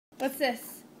What's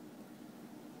this?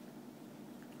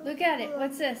 Look at it.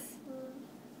 What's this?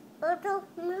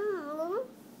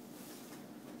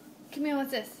 Camille, what's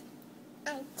this?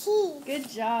 A key. Good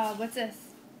job. What's this?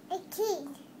 A key.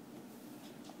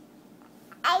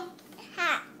 A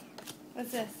hat.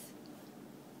 What's this?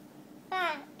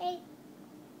 A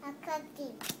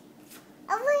cookie.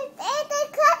 I want to eat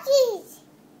the cookies.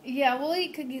 Yeah, we'll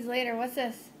eat cookies later. What's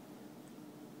this?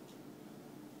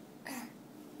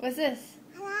 What's this?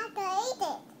 I want to eat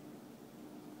it.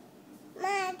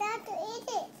 Mom, I want to eat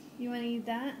it. You want to eat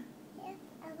that? Yeah,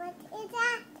 I want to eat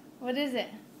that. What is it?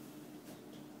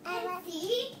 I want to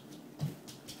eat.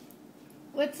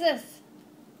 What's this?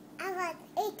 I want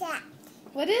to eat that.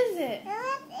 What is it? I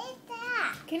want to eat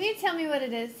that. Can you tell me what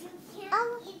it is?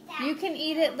 I eat that. You can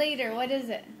eat it later. What is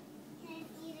it? Eat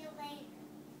it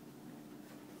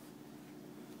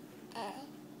later.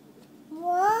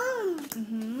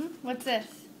 Worm. What's this?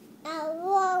 A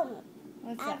worm.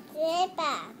 What's A that?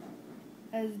 zebra.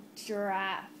 A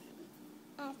giraffe.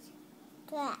 A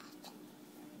rat.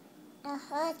 A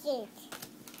horse.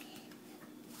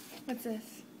 What's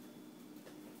this?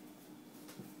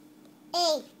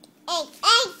 Egg. Egg.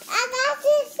 Egg. I got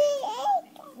to see egg.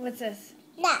 What's this?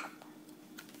 No.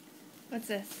 What's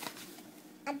this?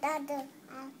 I got to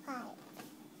five.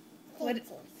 What?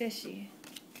 Fishy.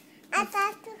 I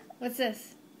got to. What's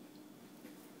this?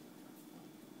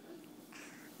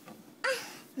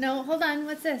 No, hold on.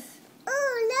 What's this?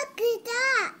 Oh, look at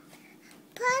that.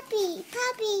 Puppy.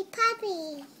 Puppy.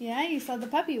 Puppy. Yeah, you saw the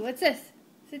puppy. What's this?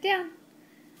 Sit down.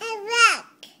 A rat.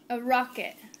 A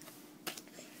rocket.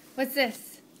 What's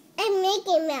this? A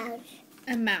Mickey Mouse.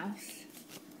 A mouse.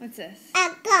 What's this? A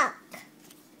duck.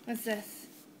 What's this?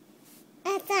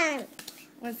 A sun.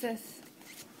 What's this?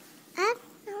 A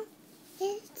sun.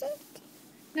 Is it?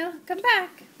 No, come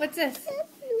back. What's this?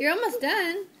 You're almost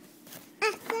done.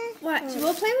 Watch.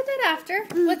 We'll play with it after.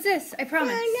 What's this? I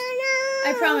promise. No.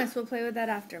 I promise we'll play with that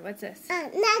after. What's this? A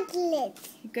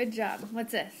necklace. Good job.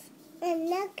 What's this? A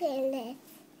necklace.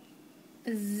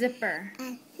 A zipper.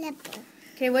 A slipper.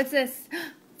 Okay, what's this? A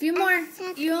few more.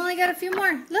 You only got a few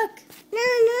more. Look. No.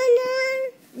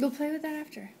 We'll play with that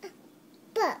after.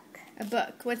 Book. A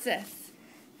book. What's this?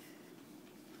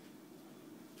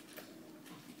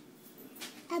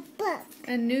 A book.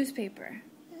 A newspaper.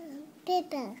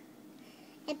 Paper.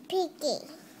 A piggy.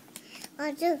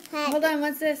 Hold on.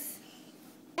 What's this?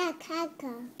 A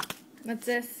cackle. What's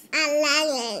this? A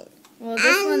lion. Well, A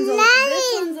this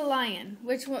lion. one's a lion.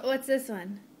 Which one? What's this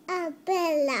one? A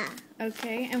bella.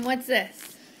 Okay, and what's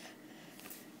this?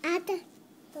 A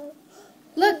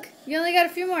Look, you only got a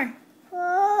few more.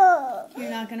 oh. You're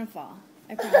not gonna fall.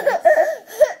 I promise.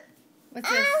 What's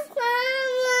this?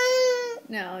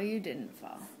 No, you didn't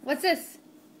fall. What's this?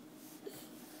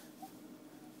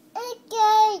 A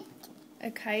gate.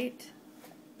 A kite.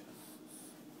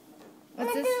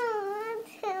 What's this?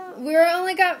 We're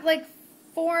only got like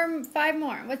 5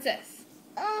 more. What's this?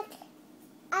 A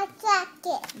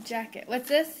jacket. A jacket. What's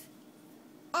this?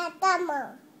 A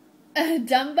demo. A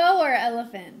Dumbo or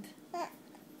elephant? A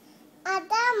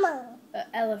demo.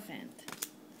 Elephant.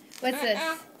 What's this? It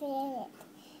is a ball.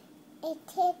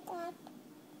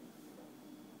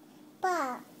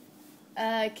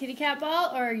 A kitty cat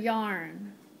ball or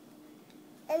yarn?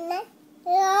 And then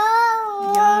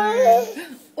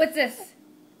Yarn. What's this?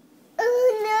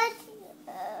 Oh,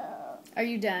 Are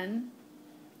you done?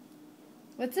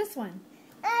 What's this one?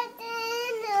 I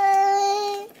didn't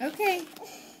know. Okay.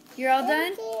 You're all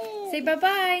done? Say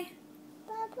bye-bye.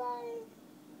 Bye-bye.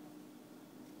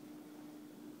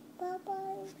 Bye-bye.